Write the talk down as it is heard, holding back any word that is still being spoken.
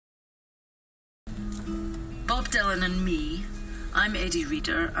Bob Dylan and me. I'm Eddie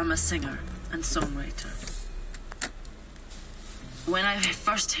Reader. I'm a singer and songwriter. When I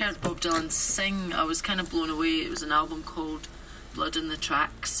first heard Bob Dylan sing, I was kind of blown away. It was an album called Blood in the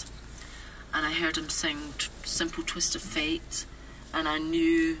Tracks, and I heard him sing Simple Twist of Fate, and I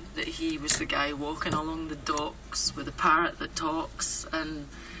knew that he was the guy walking along the docks with a parrot that talks, and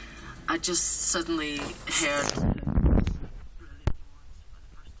I just suddenly heard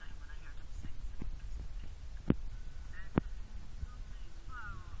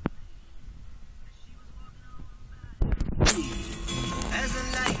as the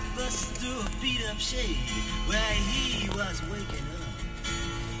light burst through a beat-up shade where he was waking up.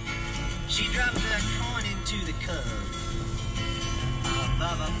 She dropped her coin into the cup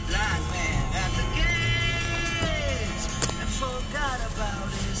above a blind man at the gates and forgot about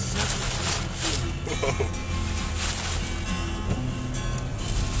his simple.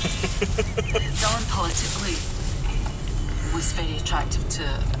 Dylan politically was very attractive to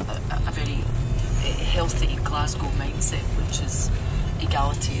a very healthy Glasgow mindset, which is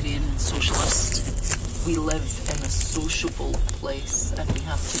egalitarian and socialist. We live in a sociable place and we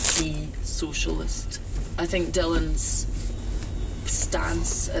have to be socialist. I think Dylan's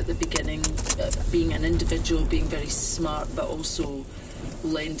stance at the beginning, being an individual, being very smart, but also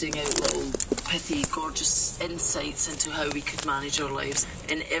lending out little pithy, gorgeous insights into how we could manage our lives.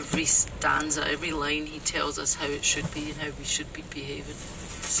 In every stanza, every line, he tells us how it should be and how we should be behaving.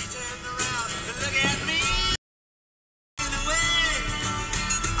 She turned around to look at me in the way.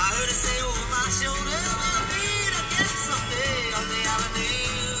 I heard her say over my shoulder, we'll meet again someday on the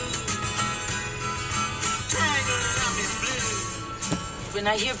avenue, tangled up in blue. When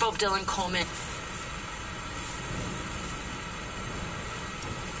I hear Bob Dylan comment,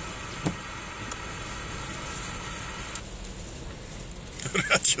 Hur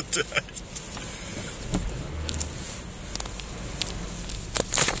är det?